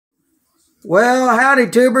Well, howdy,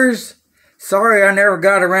 tubers. Sorry I never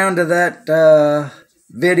got around to that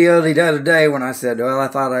video the other day when I said, well, I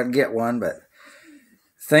thought I'd get one, but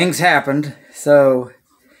things happened. So,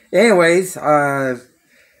 anyways, I've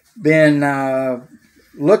been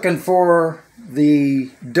looking for the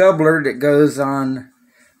doubler that goes on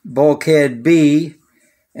Bulkhead B,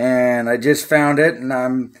 and I just found it, and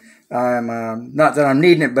I'm not that I'm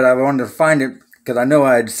needing it, but I wanted to find it because I know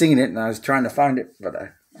I had seen it, and I was trying to find it, but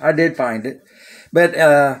I did find it. But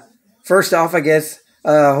first off, I guess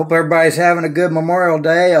hope everybody's having a good Memorial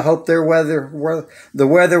Day. I hope the weather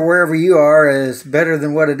wherever you are is better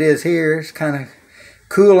than what it is here. It's kind of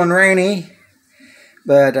cool and rainy.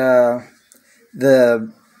 But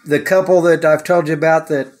the couple that I've told you about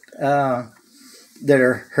that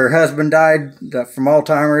her husband died from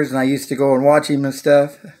Alzheimer's, and I used to go and watch him and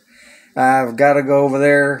stuff. I've got to go over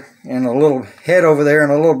there in a little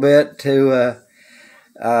bit to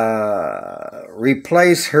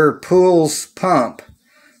replace her pool's pump.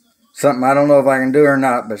 Something I don't know if I can do or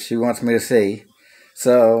not, but she wants me to see.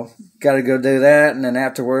 So, got to go do that, and then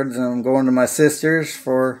afterwards I'm going to my sister's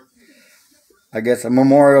for, I guess, a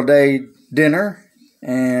Memorial Day dinner.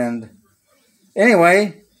 And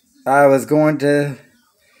anyway, I was going to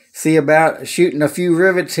see about shooting a few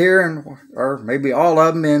rivets here, or maybe all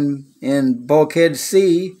of them in Bulkhead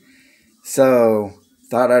C. So,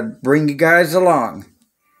 thought I'd bring you guys along.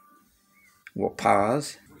 We'll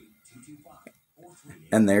pause.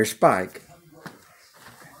 And there's Spike.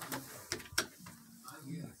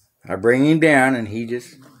 I bring him down and he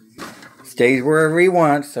just stays wherever he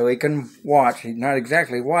wants so he can watch. He's not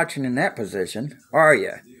exactly watching in that position, are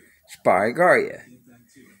you, Spike, are you?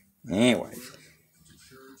 Anyways.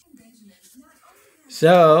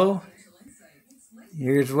 So,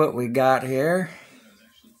 here's what we got here.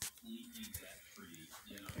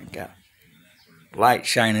 We got light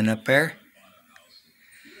shining up there.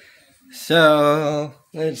 So,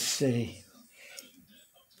 let's see.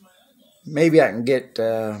 Maybe I can get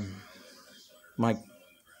my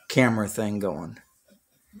camera thing going.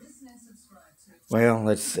 Well,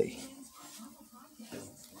 let's see.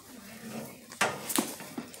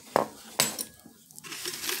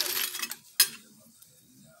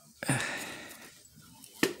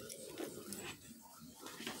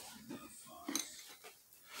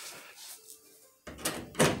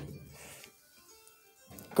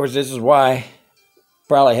 Of course, this is why I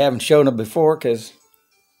probably haven't shown it before, because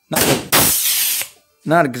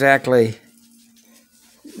not exactly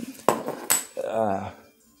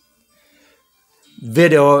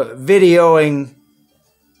videoing,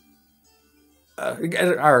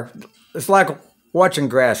 or it's like watching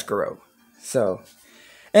grass grow. So,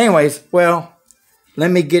 anyways, well, let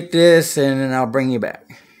me get this and then I'll bring you back.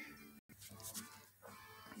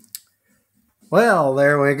 Well,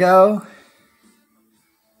 there we go.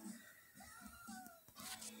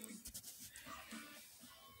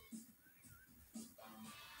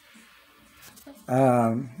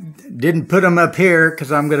 Didn't put them up here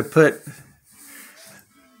because I'm going to put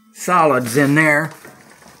solids in there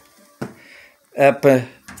up to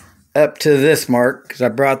this mark, because I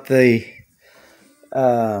brought the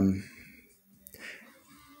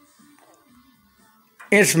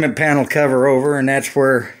instrument panel cover over, and that's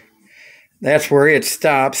where it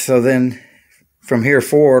stops. So then from here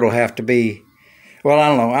forward it'll have to be, well, I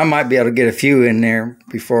don't know, I might be able to get a few in there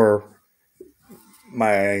before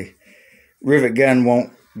my rivet gun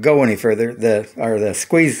won't go any further. The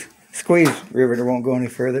squeeze riveter won't go any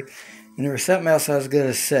further. And there was something else I was going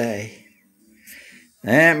to say.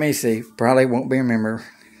 Let me see. Probably won't be remember.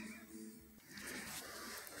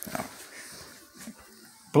 Oh.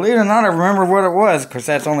 Believe it or not, I remember what it was, because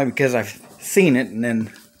that's only because I've seen it and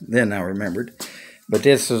then I remembered. But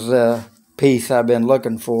this is a piece I've been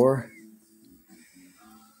looking for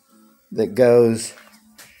that goes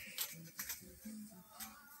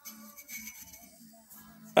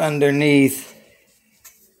underneath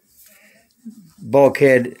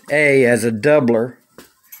Bulkhead A as a doubler,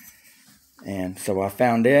 and so I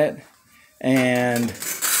found it. And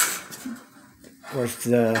of course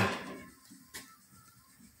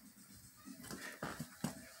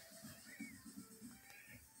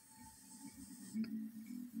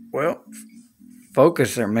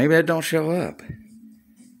focus there, maybe that don't show up.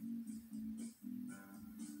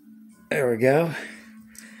 There we go.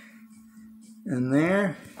 In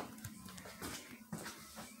there.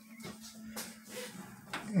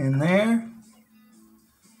 In there.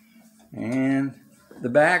 And the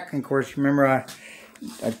back, and of course, remember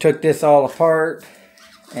I took this all apart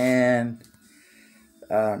and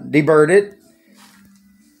deburred it.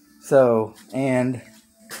 So, and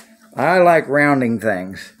I like rounding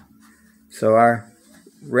things. So I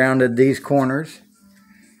rounded these corners,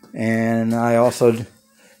 and I also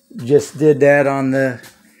just did that on the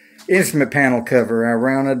instrument panel cover. I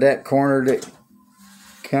rounded that corner that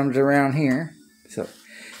comes around here. So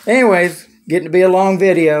anyways, getting to be a long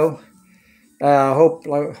video. Hope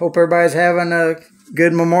everybody's having a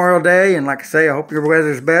good Memorial Day, and like I say, I hope your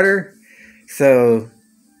weather's better. So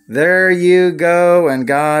there you go, and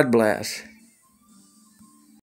God bless.